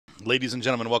Ladies and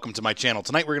gentlemen, welcome to my channel.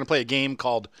 Tonight we're going to play a game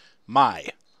called My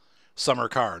Summer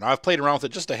Car. Now I've played around with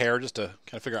it just a hair, just to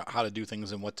kind of figure out how to do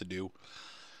things and what to do.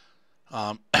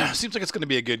 Seems like it's going to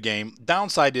be a good game.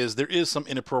 Downside is there is some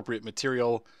inappropriate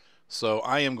material, so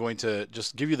I am going to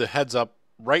just give you the heads up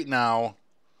right now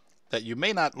that you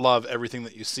may not love everything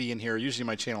that you see in here. Usually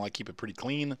my channel I keep it pretty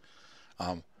clean.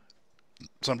 So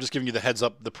I'm just giving you the heads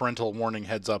up, the parental warning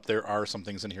heads up. There are some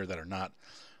things in here that are not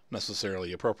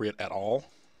necessarily appropriate at all.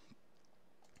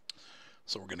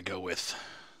 So we're going to go with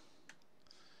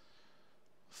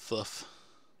Thuff,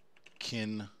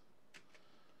 Kin,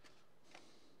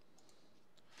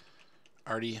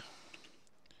 Artie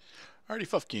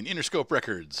Fuffkin, Interscope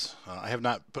Records. I have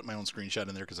not put my own screenshot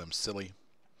in there because I'm silly.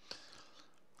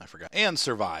 I forgot. And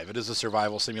Survive. It is a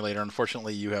survival simulator.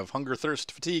 Unfortunately, you have hunger,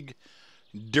 thirst, fatigue,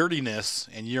 dirtiness,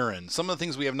 and urine. Some of the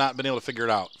things we have not been able to figure it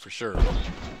out for sure.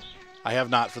 I have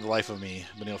not, for the life of me,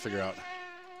 been able to figure out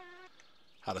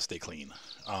how to stay clean.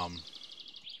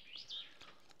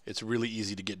 It's really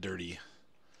easy to get dirty.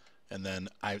 And then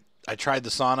I tried the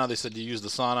sauna. They said you use the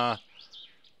sauna,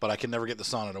 but I can never get the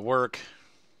sauna to work.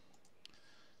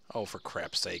 Oh, for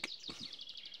crap's sake.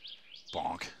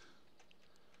 Bonk.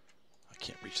 I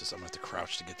can't reach this. I'm going to have to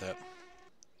crouch to get that.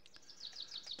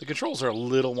 The controls are a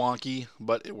little wonky,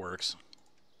 but it works.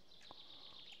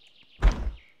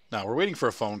 Now, we're waiting for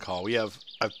a phone call. I've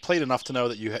played enough to know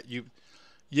that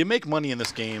you make money in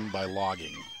this game by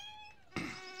logging.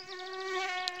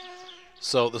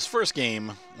 So this first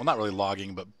game, well, not really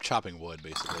logging, but chopping wood,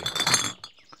 basically.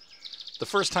 The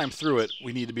first time through it,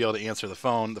 we need to be able to answer the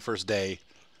phone the first day,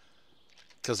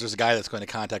 because there's a guy that's going to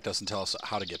contact us and tell us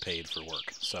how to get paid for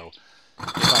work. So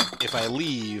if I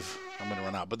leave, I'm going to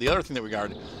run out. But the other thing that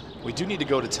we do need to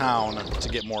go to town to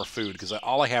get more food, because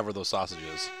all I have are those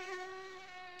sausages.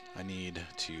 I need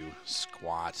to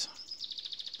squat.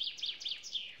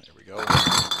 There we go.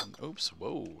 Oops,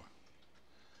 whoa.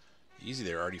 Easy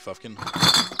there, Artie Fuffkin.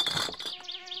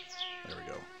 There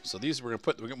we go. So these we're going to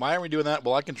put... Why are we doing that?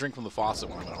 Well, I can drink from the faucet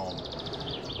when I'm at home.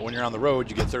 But when you're on the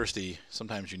road, you get thirsty.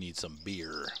 Sometimes you need some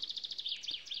beer.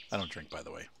 I don't drink, by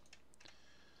the way.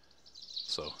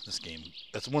 So this game...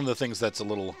 That's one of the things that's a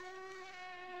little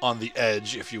on the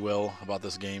edge, if you will, about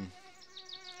this game.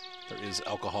 There is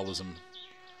alcoholism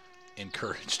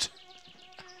encouraged.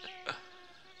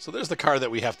 So there's the car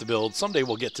that we have to build. Someday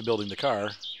we'll get to building the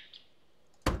car.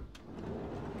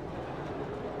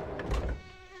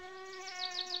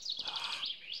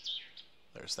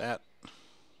 There's that.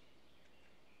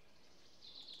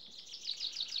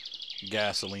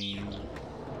 Gasoline.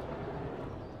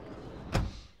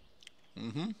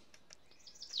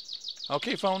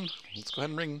 Okay, phone. Let's go ahead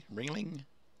and ring. Ring-a-ling.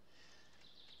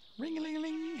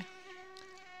 Ring-a-ling-a-ling.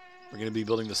 We're going to be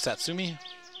building the Satsumi.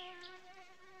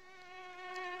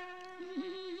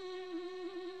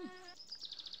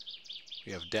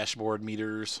 We have dashboard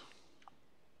meters.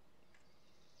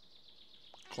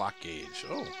 Clock gauge.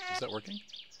 Oh, is that working?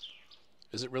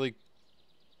 Is it really?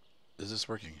 Is this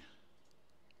working?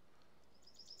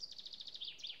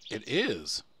 It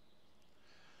is.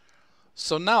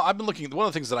 So now I've been looking. One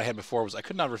of the things that I had before was I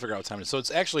could never figure out what time it is. So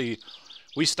it's actually,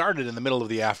 we started in the middle of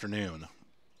the afternoon.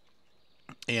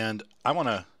 And I want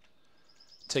to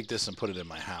take this and put it in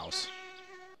my house.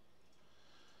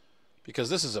 Because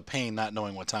this is a pain not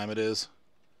knowing what time it is.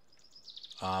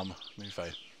 Maybe if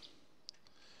I...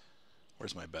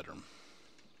 Where's my bedroom?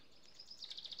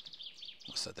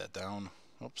 I'll set that down.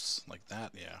 Oops, like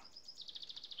that, yeah.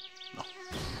 No.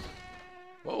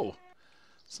 Whoa.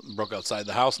 Something broke outside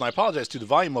the house, and I apologize too. The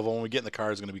volume level when we get in the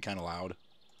car is going to be kind of loud.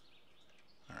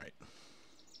 Alright.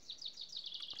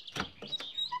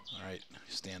 Alright,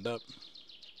 stand up.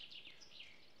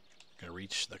 Gonna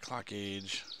reach the clock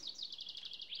gauge.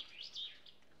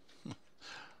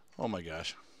 Oh my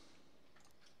gosh.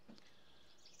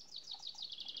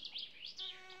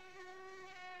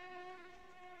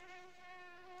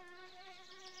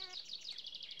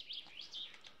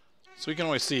 So we can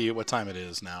always see what time it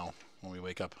is now when we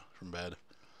wake up from bed.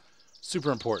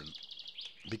 Super important.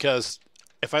 Because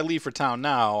if I leave for town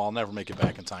now, I'll never make it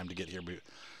back in time to get here.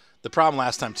 The problem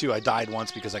last time, too, I died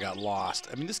once because I got lost.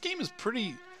 I mean, this game is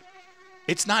pretty...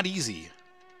 It's not easy.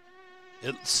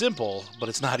 It's simple, but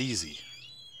it's not easy.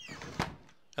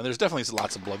 And there's definitely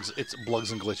lots of bugs. It's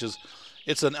bugs and glitches.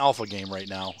 It's an alpha game right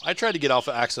now. I tried to get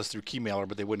alpha access through Keymailer,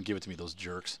 but they wouldn't give it to me, those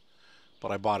jerks.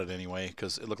 But I bought it anyway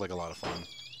because it looked like a lot of fun.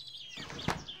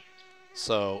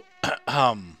 So,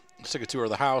 let's take a tour of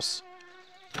the house.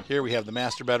 Here we have the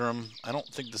master bedroom. I don't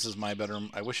think this is my bedroom.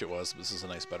 I wish it was. This is a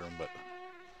nice bedroom, but...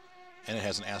 And it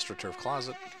has an AstroTurf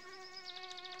closet.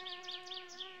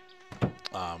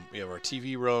 We have our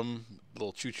TV room,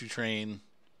 little choo-choo train,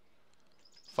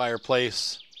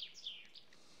 fireplace,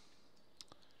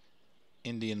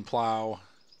 Indian plow.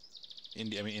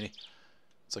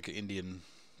 It's like an Indian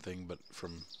thing, but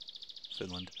from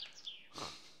Finland.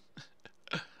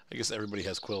 I guess everybody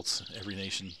has quilts, every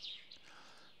nation.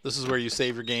 This is where you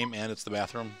save your game, and it's the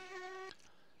bathroom.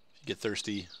 If you get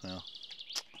thirsty, well.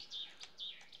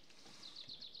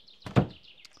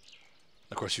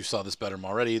 Of course, you saw this bedroom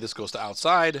already. This goes to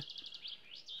outside.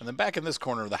 And then back in this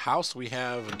corner of the house, we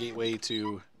have a gateway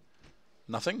to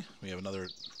nothing. We have another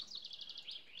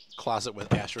closet with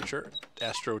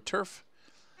AstroTurf.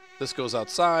 This goes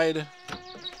outside.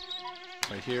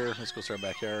 Right here. This goes to our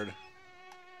backyard.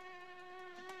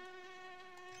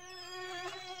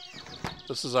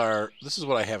 This is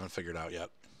what I haven't figured out yet.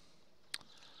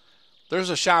 There's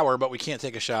a shower, but we can't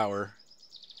take a shower.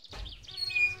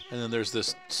 And then there's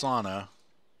this sauna.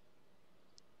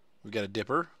 We've got a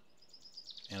dipper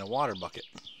and a water bucket.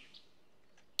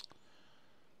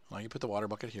 Now you put the water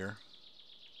bucket here.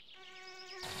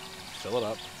 Fill it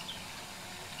up.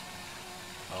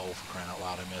 Oh, for crying out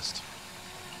loud, I missed.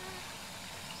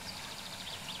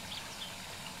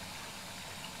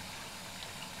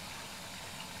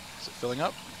 Is it filling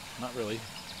up? Not really.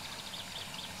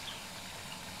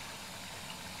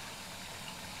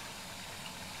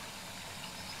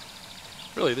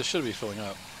 Really, this should be filling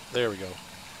up. There we go.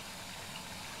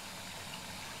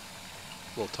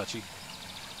 A little touchy.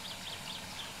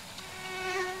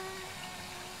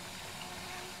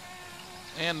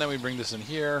 And then we bring this in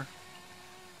here.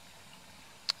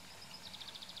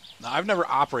 Now, I've never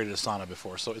operated a sauna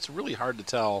before, so it's really hard to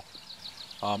tell.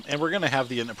 And we're going to have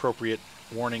the inappropriate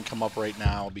warning come up right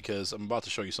now because I'm about to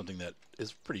show you something that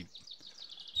is pretty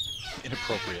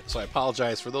inappropriate. So I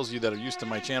apologize for those of you that are used to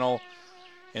my channel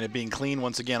and it being clean.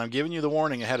 Once again, I'm giving you the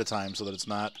warning ahead of time so that it's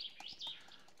not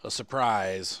a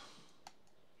surprise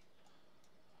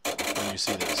when you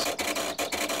see this.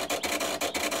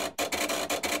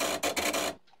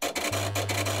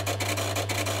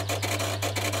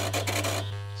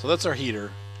 So that's our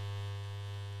heater.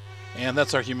 And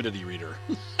that's our humidity reader.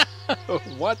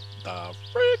 What the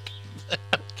frick?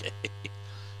 Okay.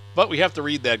 But we have to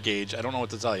read that gauge. I don't know what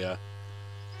to tell you.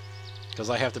 Because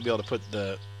I have to be able to put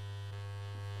the...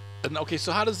 And, okay,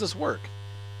 so how does this work?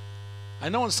 I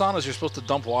know in saunas you're supposed to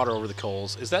dump water over the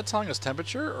coals. Is that telling us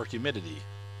temperature or humidity?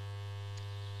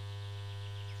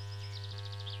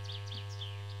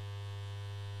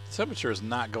 The temperature is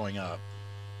not going up.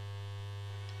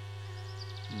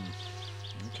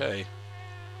 Okay.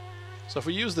 So if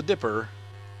we use the dipper,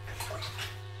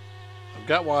 I've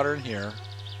got water in here.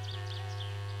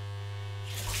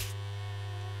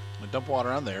 I dump water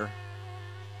on there.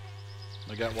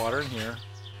 I got water in here.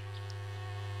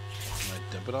 And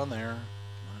I dump it on there.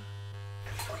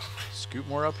 Scoop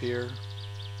more up here.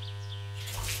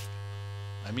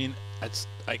 I mean,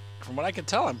 from what I can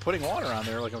tell, I'm putting water on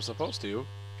there like I'm supposed to.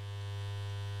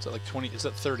 It's at like 20. It's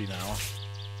at 30 now.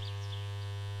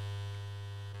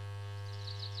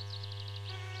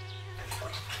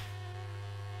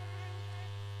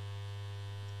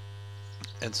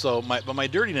 And so, but my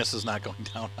dirtiness is not going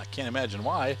down. I can't imagine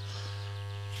why.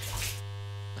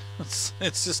 It's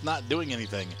just not doing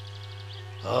anything.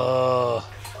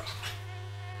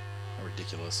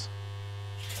 Ridiculous.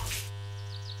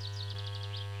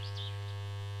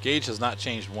 Gauge has not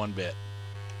changed one bit.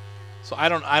 So I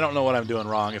don't know what I'm doing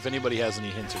wrong. If anybody has any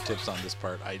hints or tips on this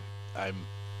part, I'm going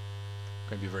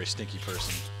to be a very stinky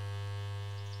person.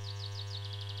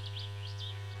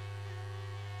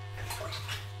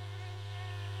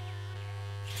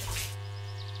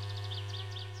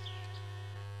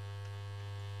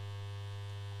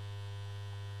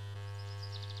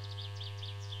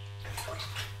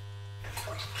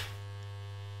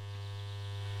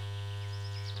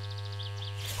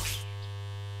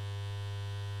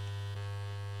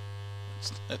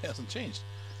 It hasn't changed.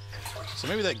 So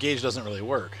maybe that gauge doesn't really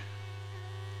work.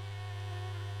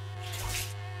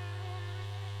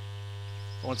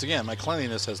 But once again, my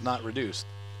cleanliness has not reduced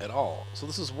at all. So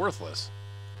this is worthless.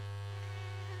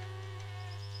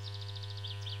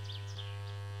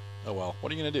 Oh well,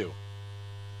 what are you going to do?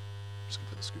 I'm just going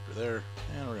to put the scooper there,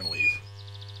 and we're going to leave.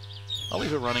 I'll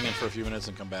leave it running in for a few minutes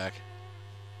and come back.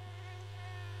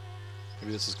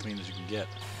 Maybe this is as clean as you can get.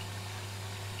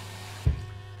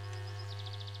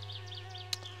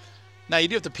 Now, you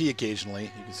do have to pee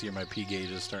occasionally. You can see my pee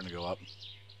gauge is starting to go up.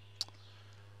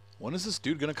 When is this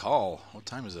dude going to call? What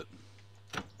time is it?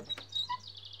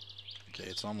 Okay,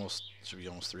 it's almost, should be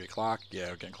almost 3 o'clock. Yeah,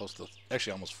 we're getting close to,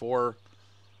 actually almost 4.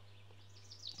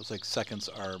 Looks like seconds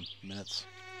are minutes.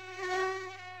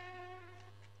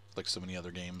 like so many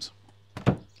other games.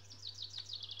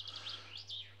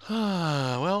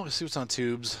 Well, let's see what's on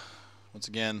tubes. Once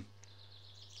again,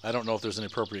 I don't know if there's any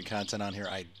appropriate content on here.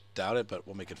 I doubt it, but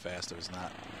we'll make it fast if it's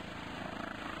not.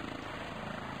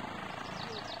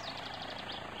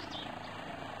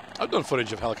 I've done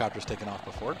footage of helicopters taking off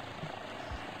before.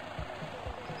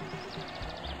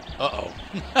 Uh-oh.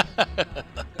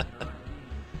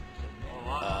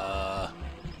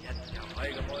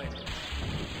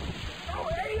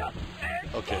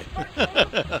 Okay.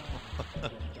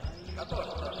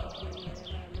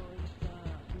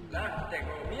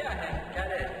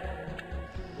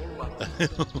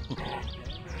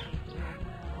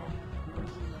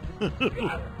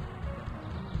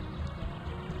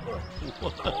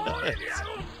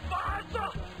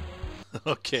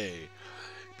 Okay,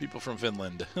 people from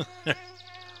Finland.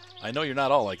 I know you're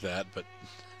not all like that, but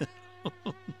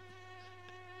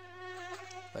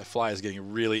that fly is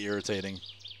getting really irritating.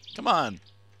 Come on.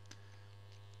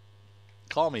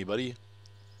 Call me, buddy.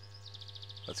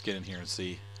 Let's get in here and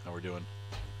see how we're doing.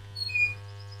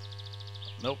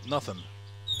 Nope, nothing.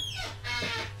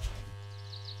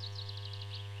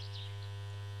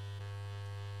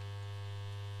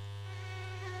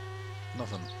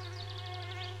 Nothing.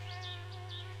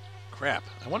 Crap.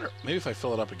 I wonder, maybe if I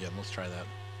fill it up again. Let's try that.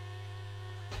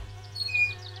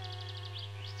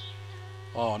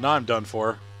 Oh, now I'm done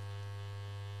for.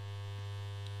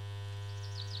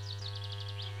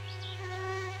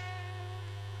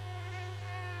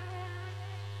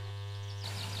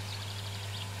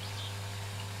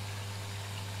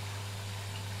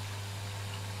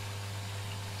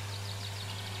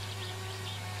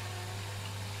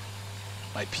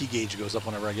 My P gauge goes up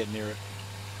whenever I get near it.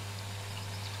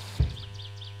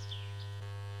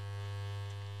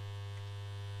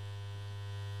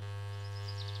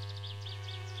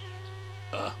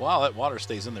 Wow, that water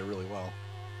stays in there really well.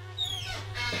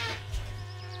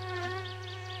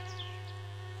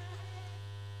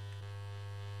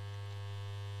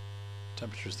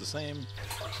 Temperature's the same.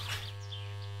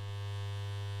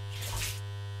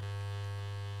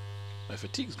 My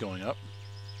fatigue's going up.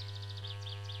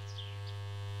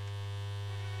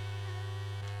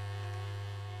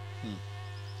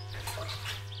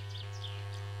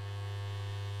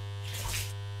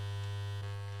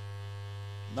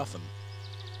 Nothing.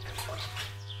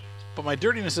 But my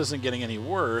dirtiness isn't getting any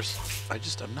worse.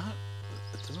 I'm not,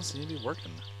 it doesn't seem to be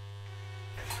working.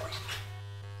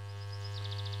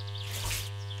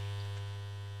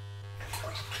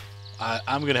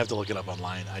 I'm going to have to look it up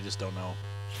online. I just don't know.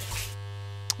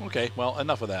 Okay, well,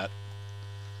 enough of that.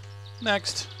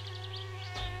 Next.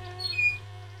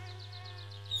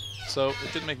 So,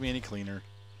 it didn't make me any cleaner.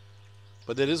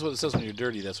 But that is what it says when you're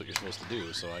dirty. That's what you're supposed to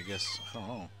do. So, I guess, I don't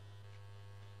know.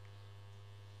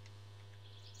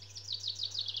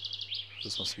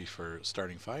 This must be for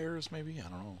starting fires, maybe? I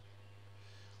don't know.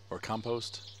 Or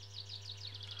compost.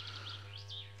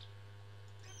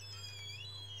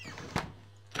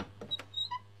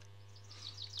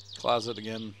 Closet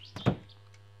again.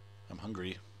 I'm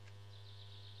hungry.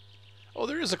 Oh,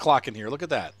 there is a clock in here. Look at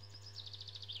that.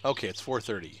 Okay, it's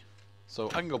 4:30. So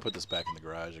I can go put this back in the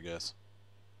garage, I guess.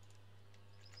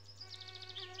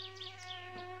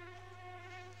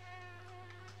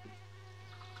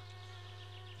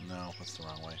 No, that's the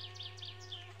wrong way.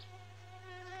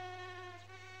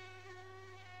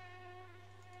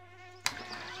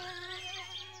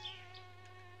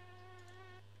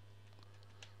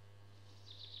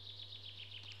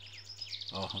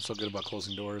 Oh, I'm so good about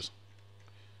closing doors.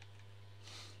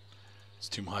 It's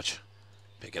too much.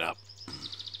 Pick it up.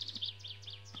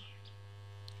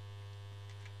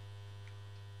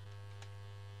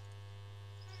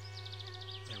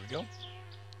 There we go.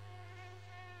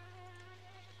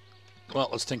 Well,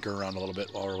 let's tinker around a little bit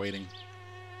while we're waiting.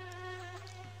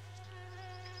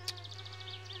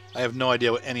 I have no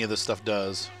idea what any of this stuff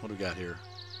does. What do we got here?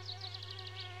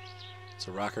 It's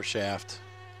a rocker shaft.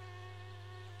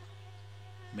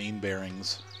 Main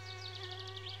bearings.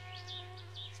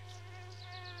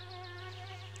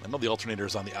 I know the alternator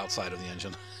is on the outside of the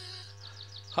engine.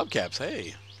 Hubcaps,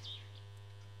 hey.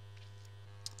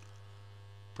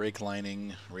 Brake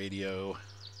lining, radio.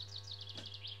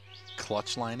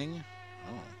 Clutch lining.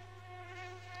 Oh.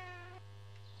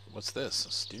 What's this?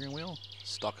 A steering wheel?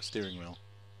 Stock steering wheel.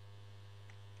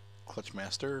 Clutch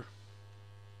master.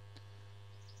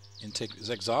 Intake is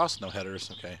exhaust? No headers.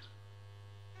 Okay.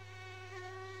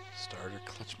 Starter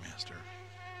clutch master.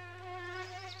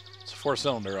 It's a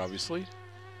 4-cylinder, obviously.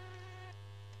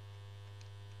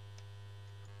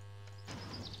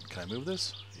 Can I move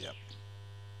this? Yep.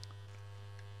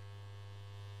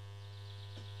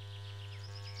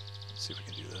 Let's see if we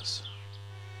can do this.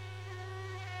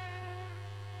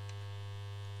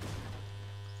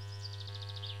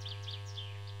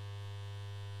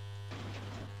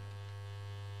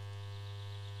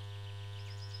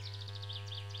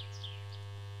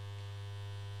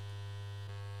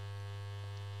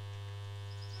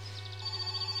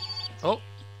 Oh.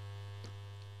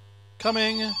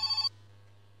 Coming.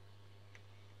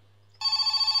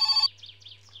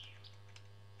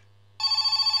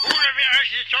 Kuule, minä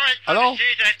olisin Hello? soittanut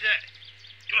siitä, että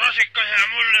tulisitko sä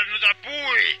mulle noita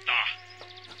puita?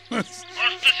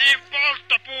 Ostasin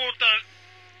polttopuuta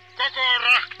koko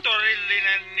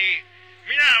traktorillinen, niin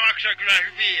minä maksan kyllä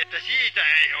hyvin, että siitä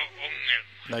ei oo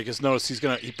ongelma. Now you just notice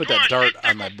he put that dart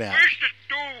on my back. Pystyt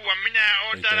tuua, minä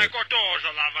oon Right täällä there.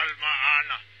 kotosalla varmaan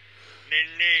aina.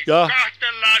 Niin, Ja.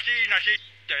 kahtellaan siinä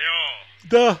sitten, joo.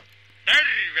 Duh.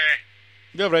 Terve!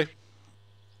 Yeah, right.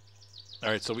 All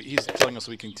right, so he's telling us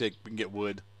we can get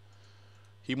wood.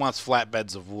 He wants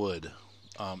flatbeds of wood.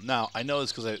 Now I know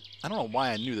this because I don't know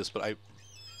why I knew this, but I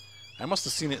must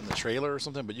have seen it in the trailer or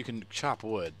something. But you can chop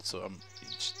wood, so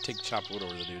take chopped wood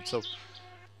over to the dude. So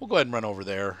we'll go ahead and run over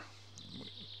there.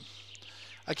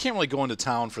 I can't really go into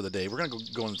town for the day. We're gonna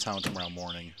go into town tomorrow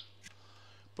morning,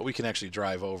 but we can actually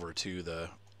drive over to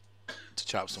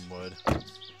chop some wood. All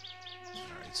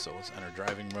right, so let's enter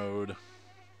driving mode.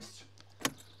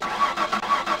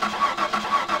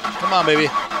 Come on, baby.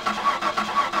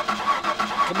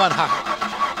 Come on, ha.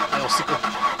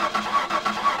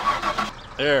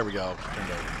 There we go.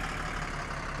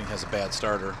 Thing has a bad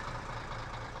starter.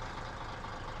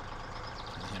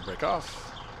 Handbrake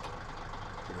off.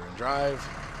 Put her in drive.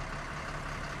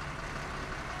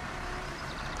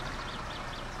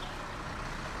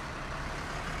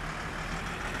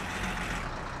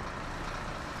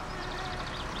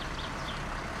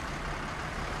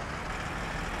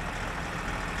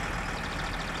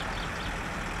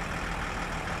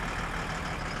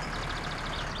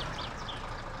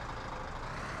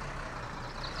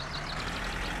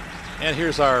 And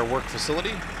here's our work facility.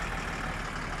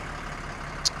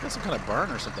 Got some kind of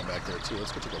barn or something back there too.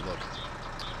 Let's go take a look.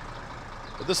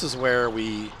 But this is where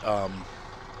we turn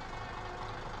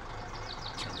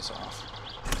this off.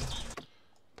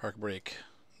 Park brake,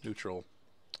 neutral.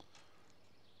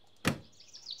 All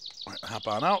right, hop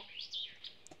on out.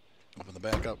 Open the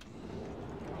back up.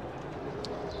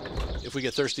 If we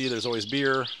get thirsty, there's always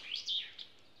beer.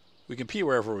 We can pee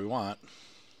wherever we want.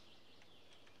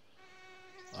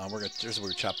 Here's where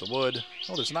we chop the wood.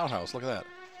 Oh, there's an outhouse. Look at that.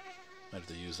 Might have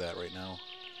to use that right now.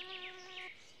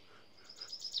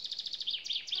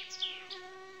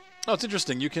 Oh, it's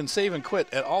interesting. You can save and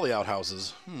quit at all the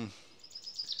outhouses.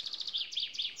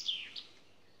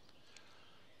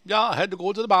 Yeah, I had to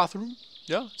go to the bathroom.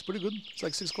 Yeah, it's pretty good. It's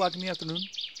like 6 o'clock in the afternoon.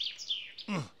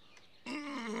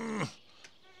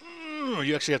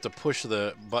 You actually have to push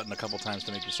the button a couple times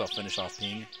to make yourself finish off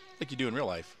peeing, like you do in real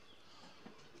life.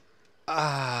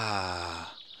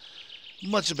 Ah,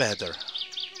 much better.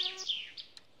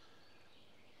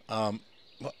 Well,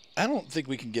 I don't think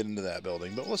we can get into that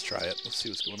building, but let's try it. Let's see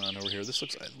what's going on over here. This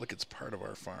looks like it's part of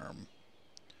our farm.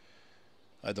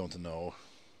 I don't know.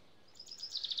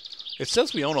 It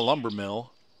says we own a lumber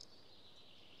mill.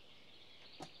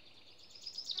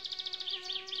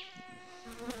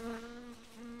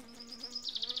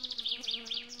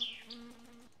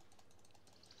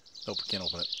 Nope, can't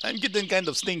open it. I'm getting kind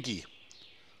of stinky.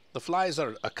 The flies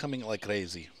are coming like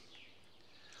crazy.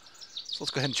 So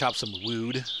let's go ahead and chop some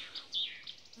wood.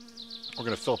 We're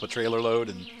going to fill up a trailer load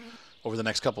and over the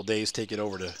next couple days take it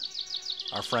over to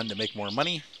our friend to make more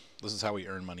money. This is how we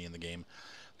earn money in the game.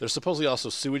 There's supposedly also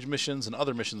sewage missions and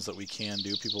other missions that we can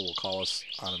do. People will call us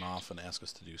on and off and ask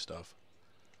us to do stuff.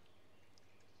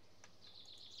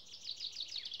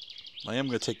 I am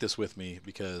going to take this with me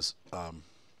because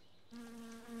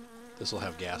this will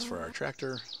have gas for our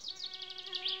tractor.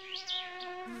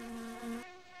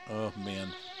 Oh,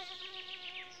 man.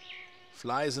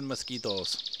 Flies and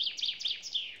mosquitoes.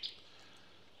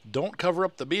 Don't cover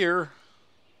up the beer.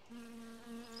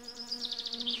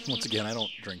 Once again, I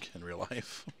don't drink in real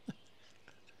life.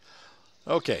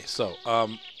 Okay, so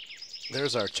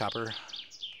there's our chopper.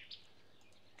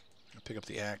 Pick up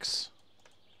the axe.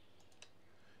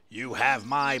 You have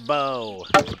my bow.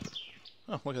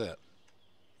 Oh, look at that.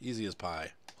 Easy as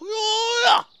pie.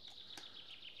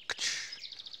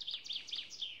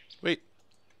 Wait.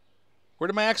 Where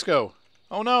did my axe go?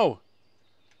 Oh, no.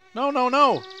 No, no,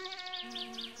 no.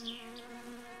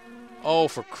 Oh,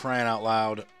 for crying out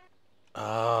loud.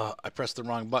 I pressed the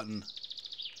wrong button.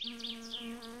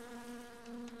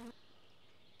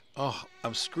 Oh,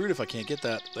 I'm screwed if I can't get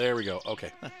that. There we go.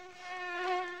 Okay.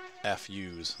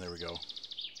 FUs. There we go.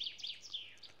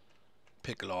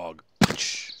 Pick log.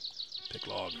 Pick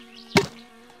log.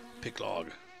 Pick log.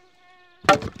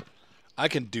 I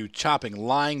can do chopping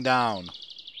lying down.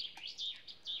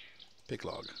 Pick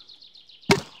log.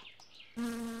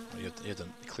 You have to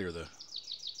clear the...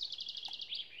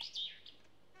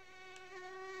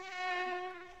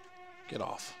 Get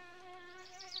off.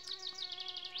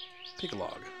 Pick a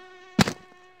log.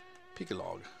 Pick a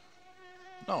log.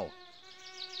 No.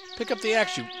 Pick up the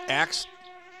axe, you axe.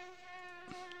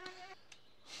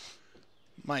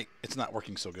 Mike, it's not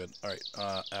working so good. All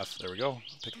right, F. There we go.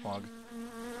 Pick a log.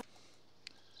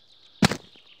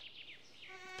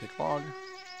 Pick log.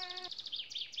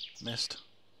 Missed.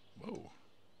 Whoa.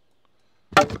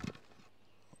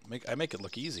 I make it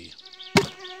look easy.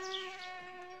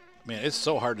 Man, it's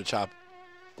so hard to chop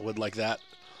wood like that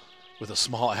with a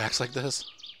small axe like this.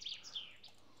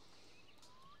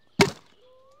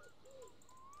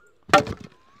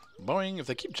 Boing. If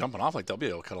they keep jumping off like that, they'll be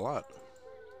able to cut a lot.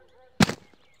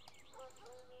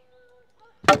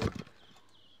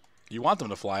 You want them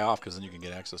to fly off because then you can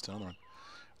get access to another one.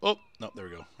 Oh, no, there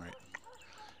we go. All right.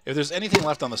 If there's anything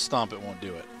left on the stump, it won't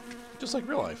do it. Just like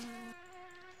real life.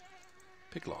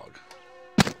 Pick log.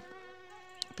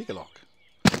 Pick a log.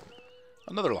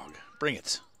 Another log. Bring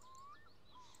it.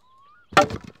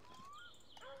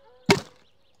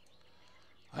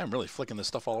 I am really flicking this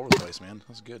stuff all over the place, man.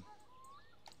 That's good.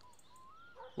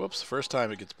 Whoops. First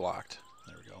time it gets blocked.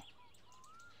 There we go.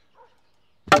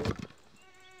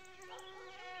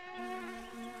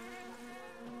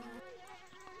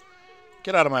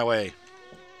 Get out of my way.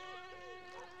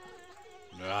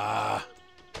 Ah.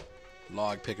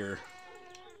 Log picker.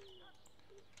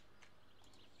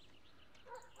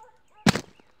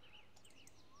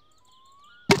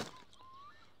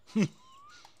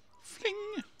 Fling.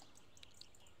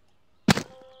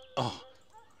 Oh.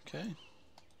 Okay.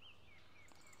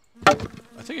 I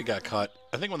think it got cut.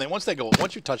 I think once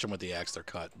you touch them with the axe, they're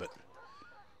cut, but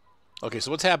okay, so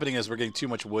what's happening is we're getting too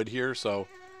much wood here, so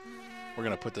we're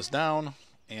going to put this down,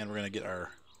 and we're going to get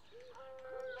our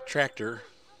tractor.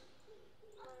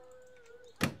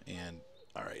 And,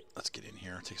 all right, let's get in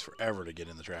here. It takes forever to get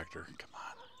in the tractor. Come on.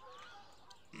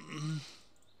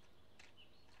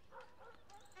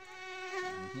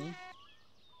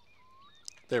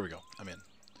 There we go. I'm in.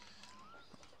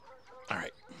 All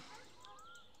right.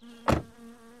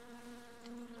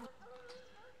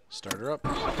 Start her up.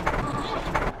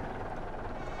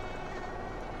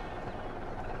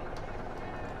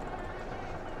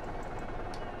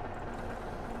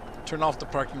 Turn off the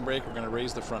parking brake. We're going to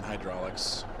raise the front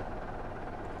hydraulics.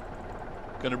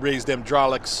 Going to raise them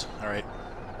hydraulics. All right.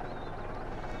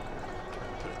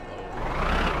 Put it low.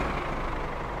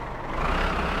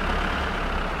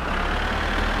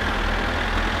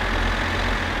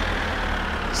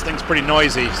 This thing's pretty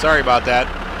noisy. Sorry about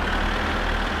that.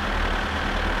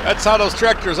 That's how those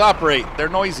tractors operate. They're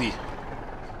noisy.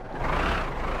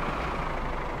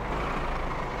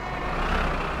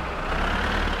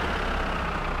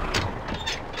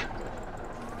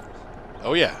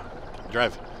 Oh yeah,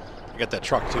 drive. I got that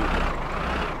truck too.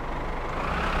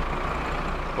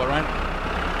 What, Ryan?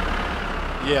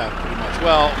 Yeah, pretty much.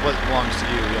 Well, what belongs to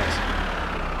you? Yes.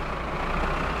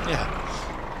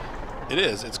 Yeah, it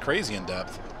is. It's crazy in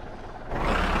depth.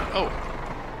 Oh.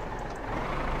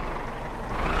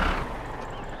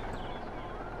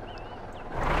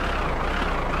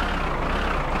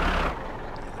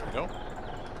 There we go.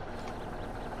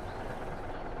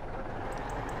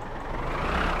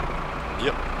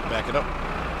 Yep, back it up.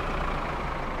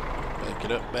 Back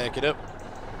it up, back it up.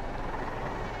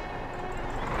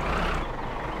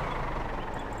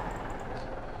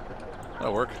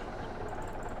 That'll work.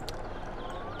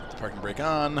 Put the parking brake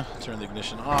on, turn the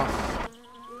ignition off,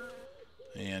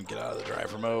 and get out of the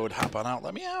driver mode. Hop on out,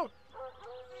 let me out.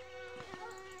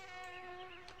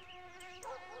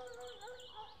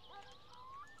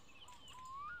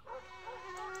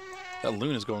 That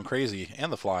loon is going crazy,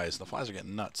 and the flies. The flies are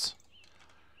getting nuts.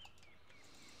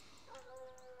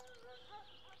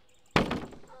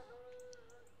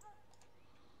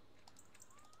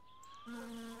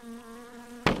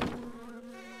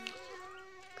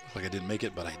 Looks like I didn't make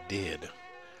it, but I did.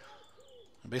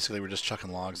 Basically, we're just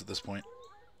chucking logs at this point.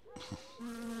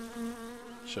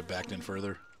 Should have backed in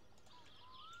further.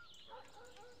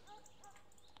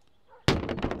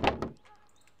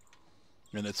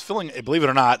 And it's filling, believe it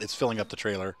or not, it's filling up the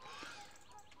trailer.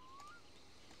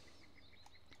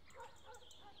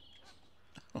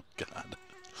 Oh, God.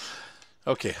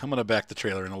 Okay, I'm going to back the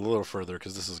trailer in a little further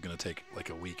because this is going to take like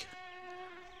a week.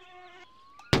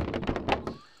 All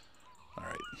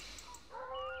right.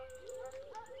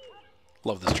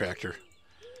 Love this tractor.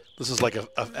 This is like a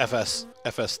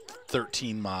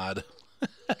FS13 mod.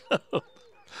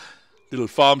 Little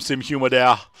farm sim humor there.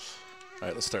 All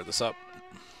right, let's start this up.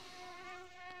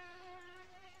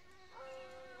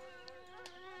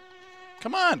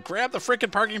 Come on, grab the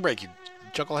frickin' parking brake, you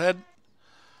chucklehead.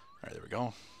 All right, there we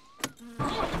go.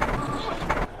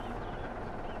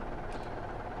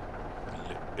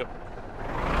 Yep.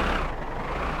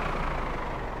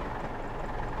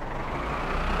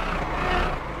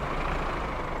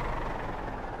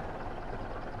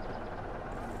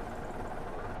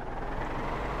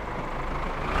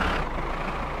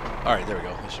 All right, there we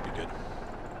go. This should be good.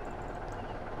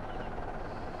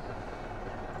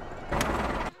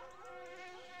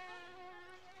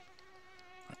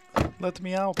 Let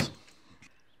me out.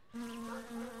 I'm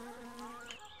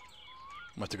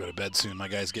about to go to bed soon. My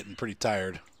guy's getting pretty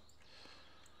tired.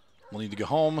 We'll need to go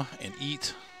home and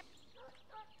eat.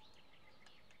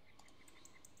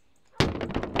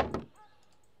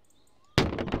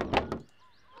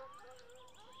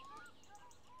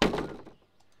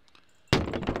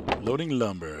 Loading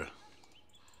lumber.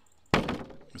 You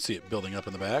can see it building up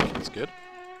in the back. That's good.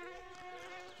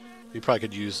 We probably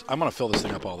could use... I'm going to fill this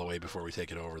thing up all the way before we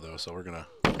take it over, though. So we're going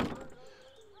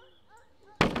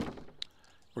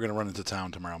to run into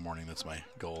town tomorrow morning. That's my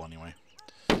goal, anyway.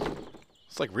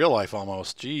 It's like real life,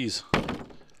 almost. Jeez.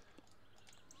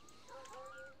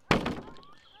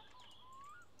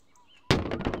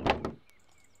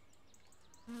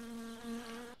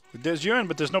 There's urine,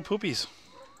 but there's no poopies.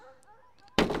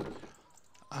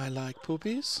 I like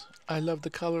poopies. I love the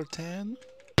color tan.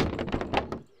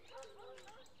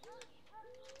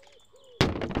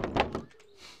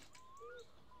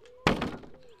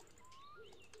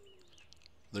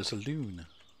 There's a loon.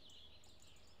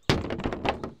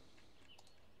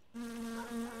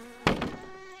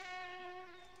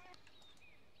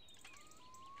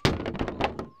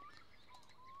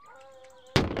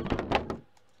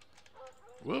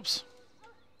 Whoops.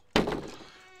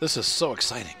 This is so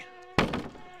exciting.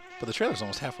 But the trailer's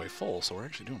almost halfway full, so we're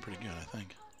actually doing pretty good, I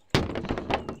think.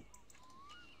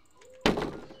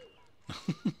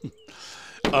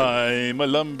 I'm a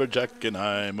lumberjack and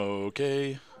I'm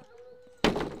okay.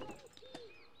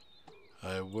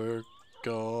 I work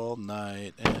all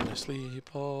night and I sleep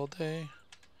all day.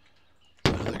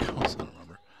 How that goes? I don't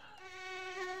remember.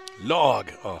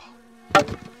 Log! Oh. I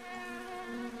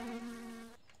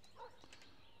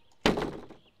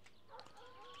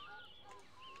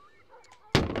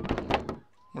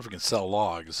wonder if we can sell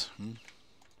logs.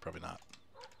 Probably not.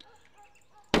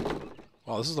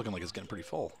 Wow, this is looking like it's getting pretty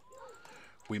full.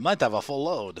 We might have a full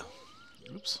load.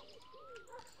 Oops.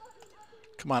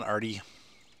 Come on, Artie.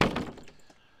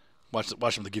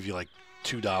 Watch them to give you like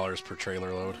 $2 per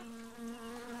trailer load.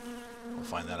 We'll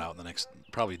find that out in the next,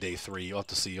 probably day 3. You'll have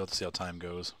to see. You'll have to see how time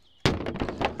goes.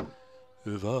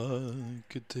 If I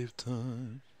could take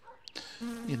time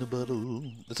in a bottle.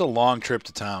 It's a long trip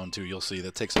to town too. You'll see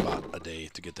that takes about a day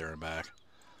to get there and back.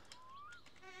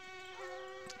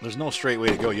 There's no straight way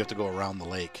to go. You have to go around the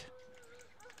lake,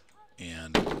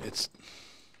 and it's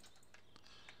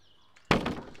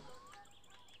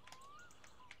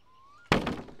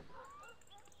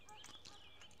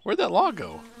where'd that log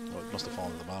go? Oh, it must have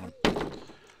fallen to the bottom.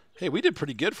 Hey, we did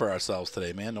pretty good for ourselves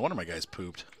today, man. No wonder my guys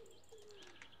pooped.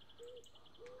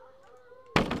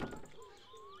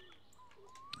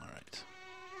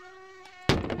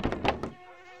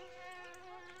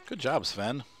 Good job,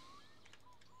 Sven.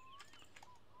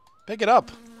 Pick it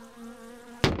up.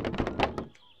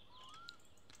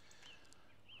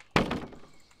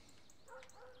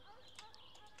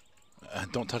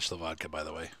 Don't touch the vodka, by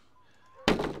the way.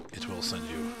 It will send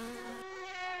you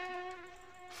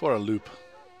for a loop.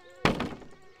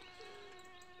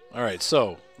 Alright,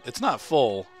 so it's not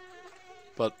full,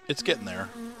 but it's getting there.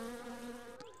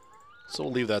 So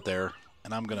we'll leave that there,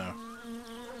 and I'm going to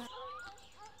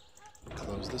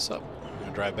close this up. I'm going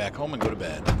to drive back home and go to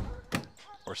bed.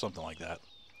 Or something like that.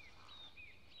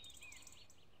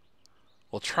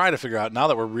 We'll try to figure out, now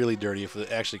that we're really dirty, if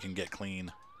it actually can get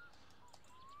clean.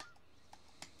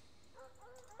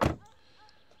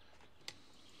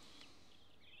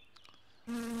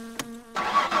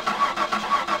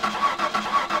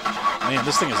 Man,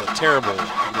 this thing is a terrible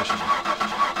ignition.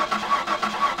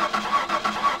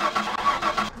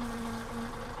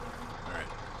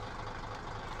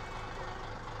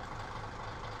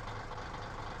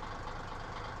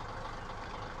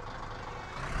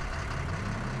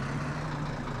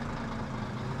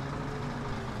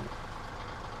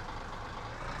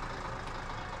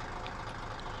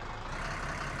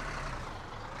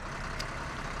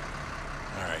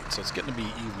 So it's getting to be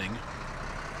evening.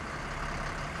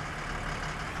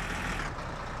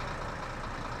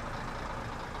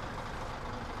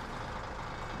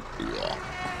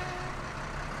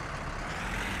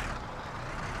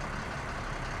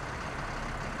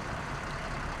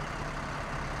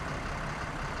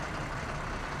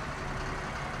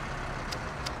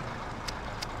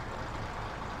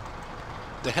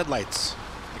 The headlights,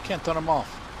 I can't turn them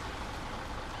off.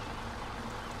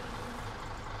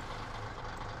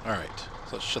 Alright,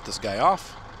 so let's shut this guy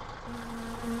off.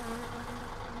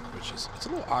 Which is, it's a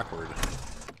little awkward.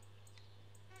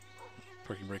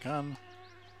 Parking brake on.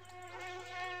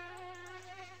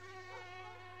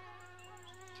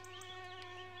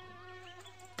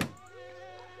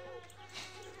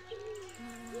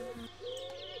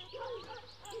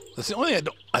 That's the only thing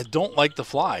I don't like the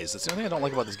flies. That's the only thing I don't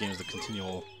like about this game is the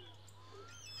continual.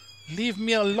 Leave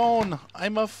me alone.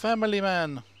 I'm a family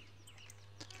man.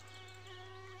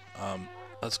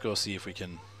 Let's go see if we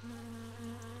can.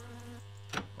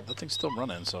 That thing's still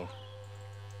running, so.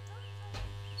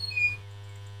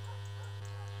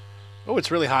 Oh, it's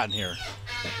really hot in here.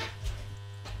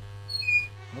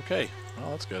 Okay, well,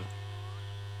 that's good.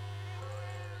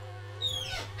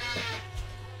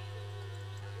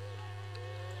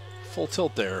 Full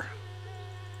tilt there.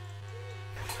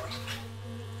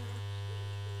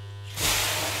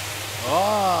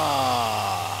 Ah!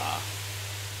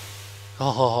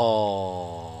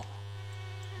 Oh!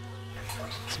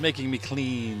 It's making me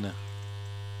clean.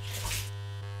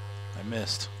 I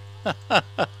missed.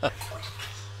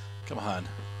 Come on.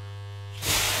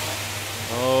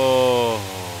 Oh!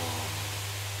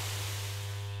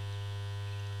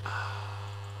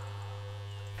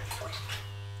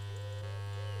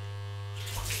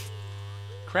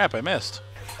 Crap, I missed.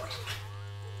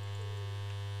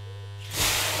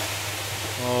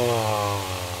 Oh.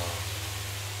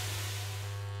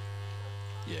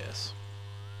 Yes.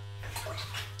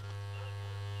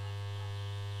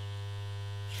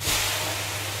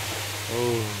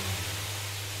 Oh.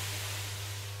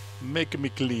 Make me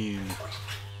clean.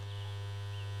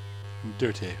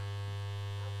 Dirty.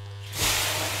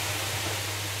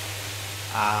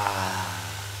 Ah.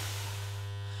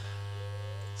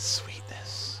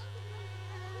 Sweetness.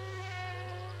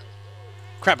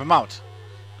 Crap, I'm out.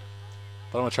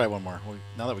 But I'm going to try one more.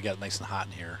 Now that we got it nice and hot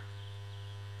in here.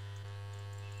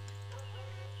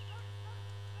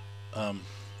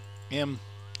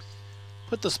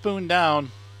 Put the spoon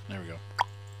down. There we go.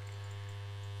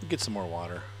 Get some more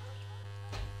water.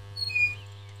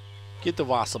 Get the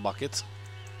Vasa buckets.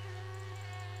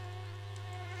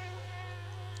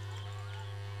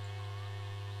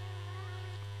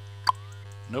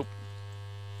 Nope.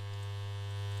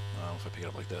 Well, if I pick it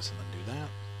up like this and then do that.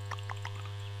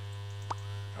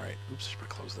 Alright, oops, I should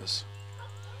probably close this.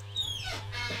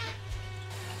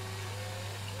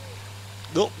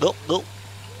 Nope, nope, nope.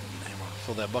 And we'll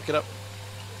fill that bucket up.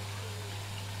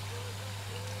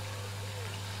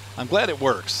 I'm glad it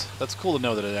works. That's cool to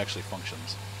know that it actually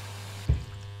functions.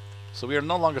 So we are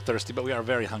no longer thirsty, but we are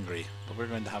very hungry. But we're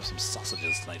going to have some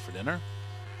sausages tonight for dinner.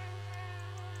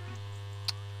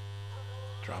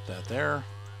 Drop that there.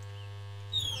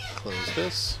 Close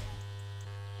this.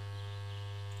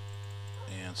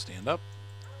 And stand up.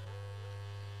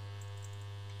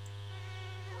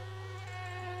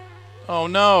 Oh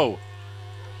no!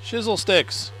 Shizzle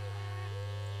sticks!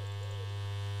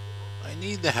 I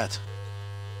need that.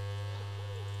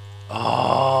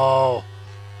 Oh!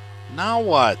 Now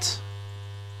what?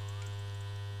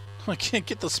 I can't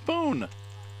get the spoon.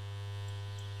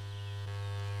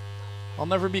 I'll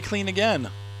never be clean again.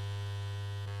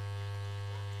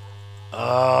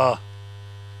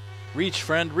 Reach,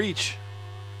 friend, reach.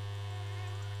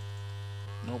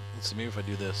 Nope. Let's see. Maybe if I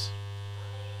do this.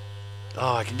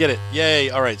 Oh, I can get it. Yay.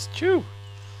 All right. Chew.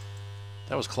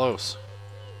 That was close.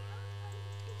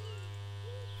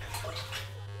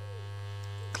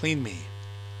 Clean me.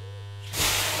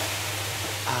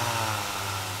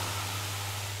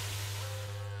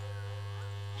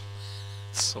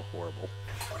 It's so horrible.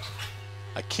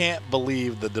 I can't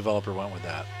believe the developer went with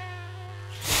that.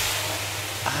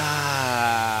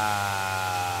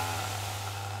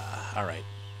 All right.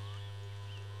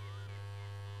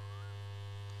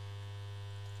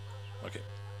 Okay.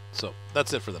 So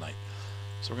that's it for the night.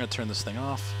 So we're going to turn this thing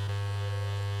off.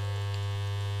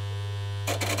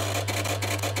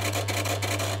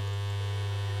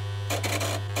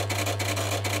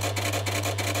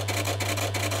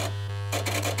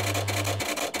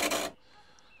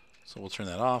 So we'll turn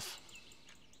that off.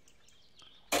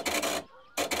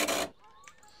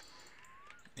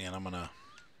 And I'm going to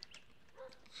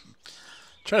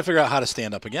try to figure out how to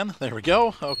stand up again. There we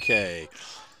go. Okay.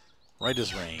 Right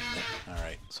as rain. All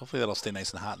right. So hopefully that'll stay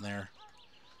nice and hot in there.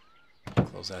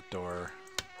 Close that door.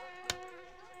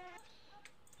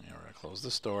 And we're going to close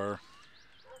this door.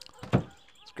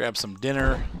 Let's grab some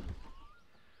dinner.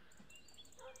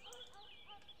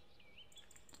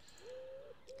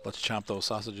 Let's chomp those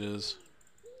sausages.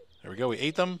 There we go. We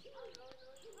ate them.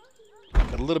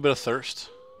 Got a little bit of thirst.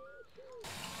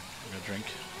 I'm going to drink.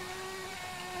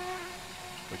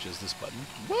 which is this button.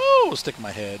 Whoa! Stick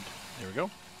my head. There we go.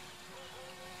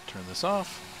 Turn this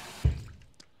off.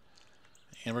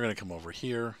 And we're going to come over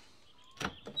here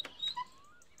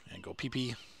and go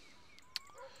pee-pee.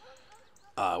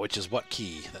 Which is what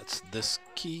key? That's this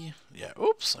key? Yeah.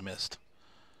 Oops, I missed.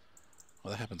 Well,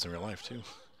 that happens in real life, too.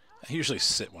 I usually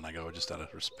sit when I go, just out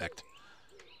of respect.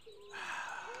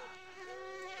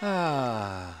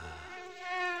 The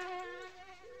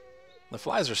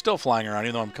flies are still flying around,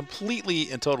 even though I'm completely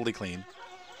and totally clean.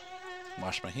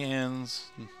 Wash my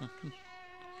hands.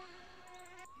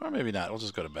 Or maybe not. We'll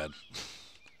just go to bed.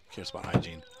 Who cares about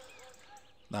hygiene?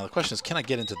 Now, the question is, can I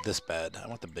get into this bed? I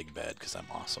want the big bed, because I'm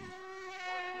awesome.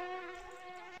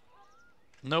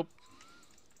 Nope.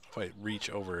 If I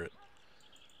reach over it.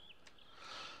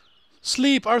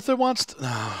 Sleep! Arthur wants to...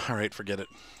 Oh, alright, forget it.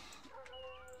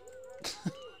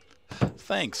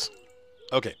 Thanks.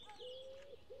 Okay.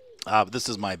 But this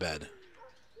is my bed.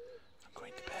 I'm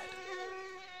going to bed.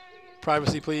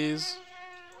 Privacy, please.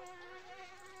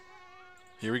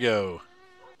 Here we go.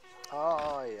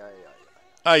 Ay.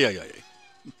 Ay, ay, ay.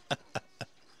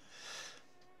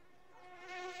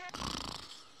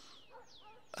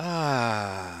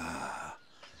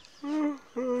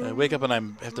 I wake up and I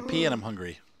have to pee and I'm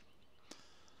hungry.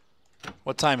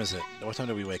 What time is it? What time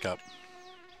do we wake up?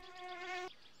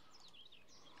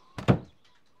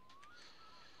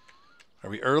 Are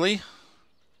we early?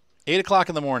 8 o'clock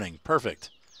in the morning.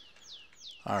 Perfect.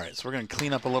 All right, so we're going to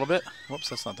clean up a little bit. Whoops,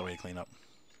 that's not the way you clean up.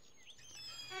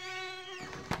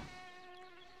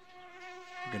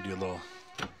 We're going to do a little...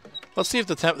 Let's see if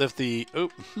the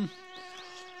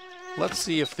let's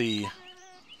see if the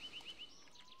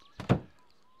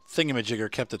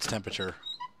thingamajigger kept its temperature.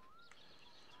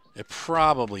 It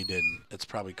probably didn't. It's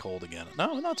probably cold again.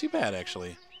 No, not too bad,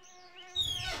 actually.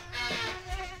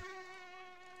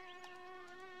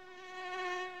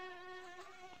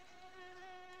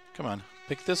 Come on,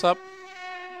 pick this up.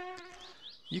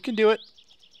 You can do it.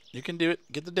 You can do it.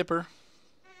 Get the dipper.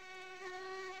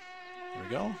 There we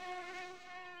go.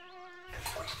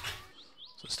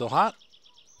 Is it still hot?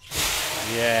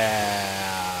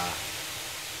 Yeah.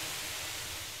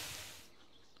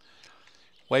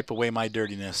 Wipe away my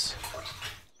dirtiness.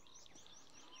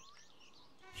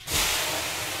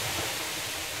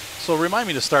 So remind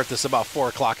me to start this about 4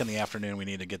 o'clock in the afternoon. We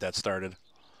need to get that started.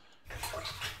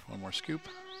 One more scoop.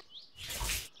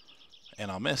 And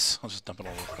I'll miss. I'll just dump it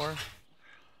all over the floor.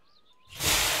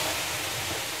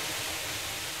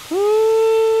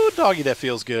 Woo, doggy, that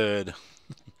feels good.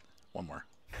 One more.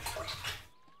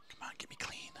 Come on, get me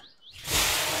clean.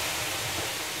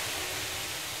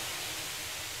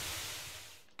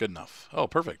 Good enough. Oh,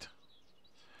 perfect.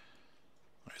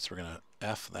 All right, so we're going to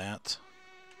F that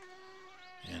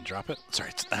and drop it.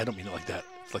 Sorry, I don't mean it like that.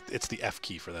 It's the F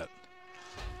key for that.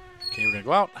 Okay, we're going to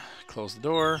go out, close the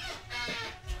door.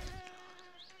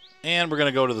 And we're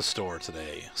going to go to the store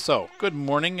today. So, good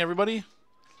morning, everybody.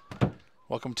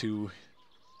 Welcome to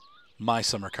my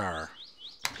summer car.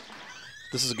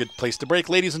 This is a good place to break.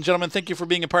 Ladies and gentlemen, thank you for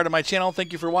being a part of my channel.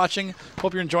 Thank you for watching.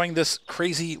 Hope you're enjoying this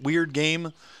crazy, weird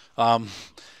game. I'm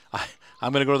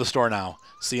going to go to the store now.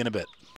 See you in a bit.